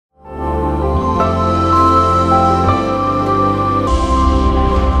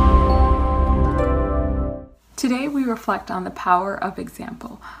reflect on the power of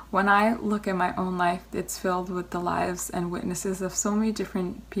example. When I look at my own life, it's filled with the lives and witnesses of so many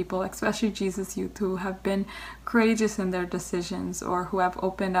different people, especially Jesus youth, who have been courageous in their decisions or who have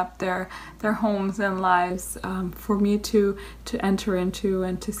opened up their homes and lives for me to enter into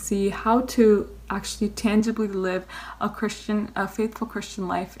and to see how to actually tangibly live a faithful Christian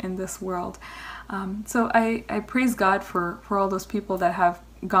life in this world. So I praise God for all those people that have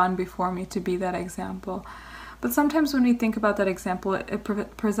gone before me to be that example. But sometimes when we think about that example, it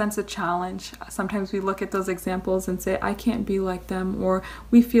presents a challenge. Sometimes we look at those examples and say, I can't be like them, or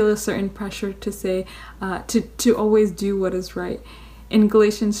we feel a certain pressure to say, to always do what is right. In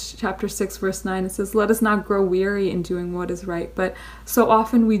Galatians chapter 6, verse 9, it says, let us not grow weary in doing what is right. But so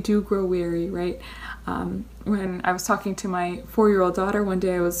often we do grow weary, right? When I was talking to my 4-year-old daughter one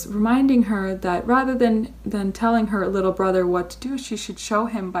day, I was reminding her that rather than telling her little brother what to do, she should show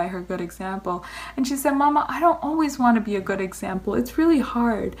him by her good example. And she said, Mama, I don't always want to be a good example. It's really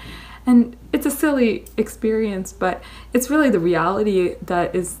hard. And it's a silly experience, but it's really the reality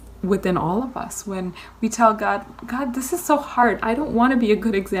that is within all of us when we tell God, this is so hard. I don't want to be a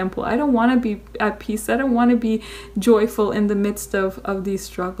good example. I don't want to be at peace. I don't want to be joyful in the midst of these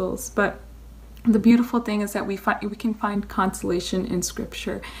struggles. But the beautiful thing is that we can find consolation in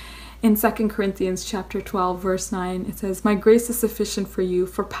Scripture. In 2 Corinthians chapter 12, verse 9, it says, my grace is sufficient for you,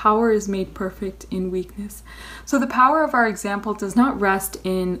 for power is made perfect in weakness. So the power of our example does not rest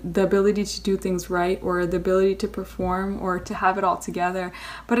in the ability to do things right or the ability to perform or to have it all together,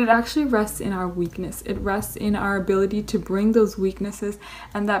 but it actually rests in our weakness. It rests in our ability to bring those weaknesses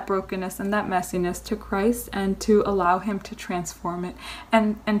and that brokenness and that messiness to Christ and to allow Him to transform it.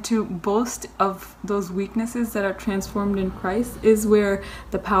 And to boast of those weaknesses that are transformed in Christ is where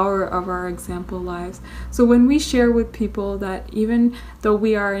the power of our example lives. So when we share with people that even though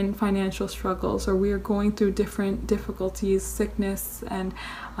we are in financial struggles or we are going through different difficulties, sickness and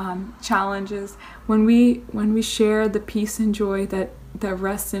challenges, when we share the peace and joy that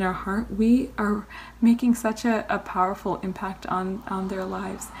rests in our heart, we are making such a powerful impact on their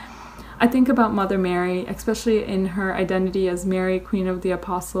lives. I think about Mother Mary, especially in her identity as Mary, Queen of the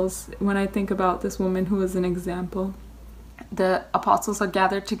Apostles, when I think about this woman who is an example. The apostles are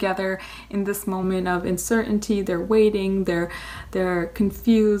gathered together in this moment of uncertainty. They're waiting, they're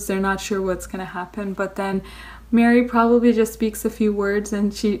confused, they're not sure what's going to happen. But then Mary probably just speaks a few words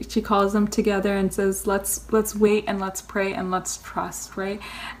and she calls them together and says, let's wait and let's pray and let's trust, right?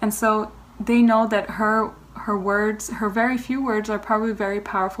 And so they know that her words, her very few words, are probably very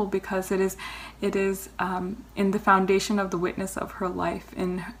powerful because it is in the foundation of the witness of her life,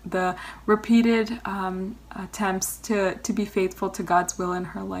 in the repeated attempts to be faithful to God's will in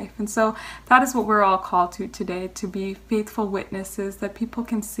her life. And so that is what we're all called to today, to be faithful witnesses that people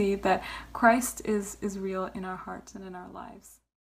can see that Christ is real in our hearts and in our lives.